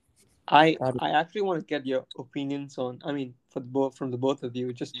I actually want to get your opinions on. I mean, for the both from the both of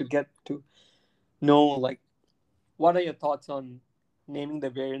you, just to get to know like what are your thoughts on naming the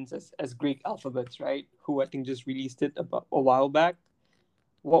variants as Greek alphabets, right? Who I think just released it about a while back.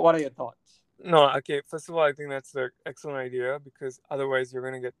 What are your thoughts? No, okay. First of all, I think that's an excellent idea because otherwise you're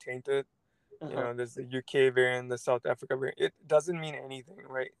gonna get tainted. Uh huh. There's the UK variant, the South Africa variant. It doesn't mean anything,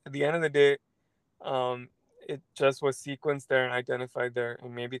 right? At the end of the day, um, it just was sequenced there and identified there,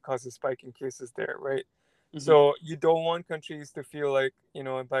 and maybe caused a spike in cases there, right? Mm-hmm. So you don't want countries to feel like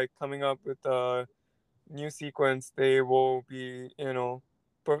by coming up with a new sequence, they will be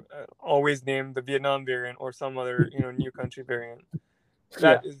always named the Vietnam variant or some other new country variant.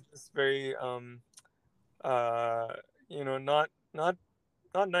 Yeah. That is just very uh not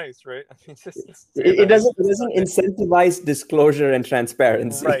not nice, right? I mean, just say It that it's doesn't it just doesn't not nice. incentivize disclosure and Right,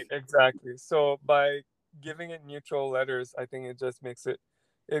 transparency. exactly. So by giving it neutral letters, I think it just makes it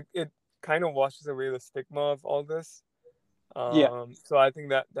kind of washes away the stigma of all this. Yeah. So I think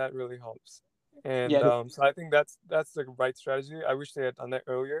that really helps. And Yeah. so I think that's the right strategy. I wish they had done that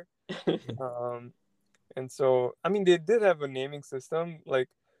earlier. Um, and so I mean they did have a naming system. Like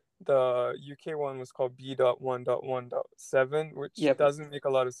the UK one was called B.1.1.7, which Yep. doesn't make a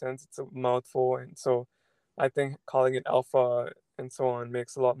lot of sense. It's a mouthful, and so I think calling it alpha and so on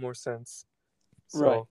makes a lot more sense. Right. So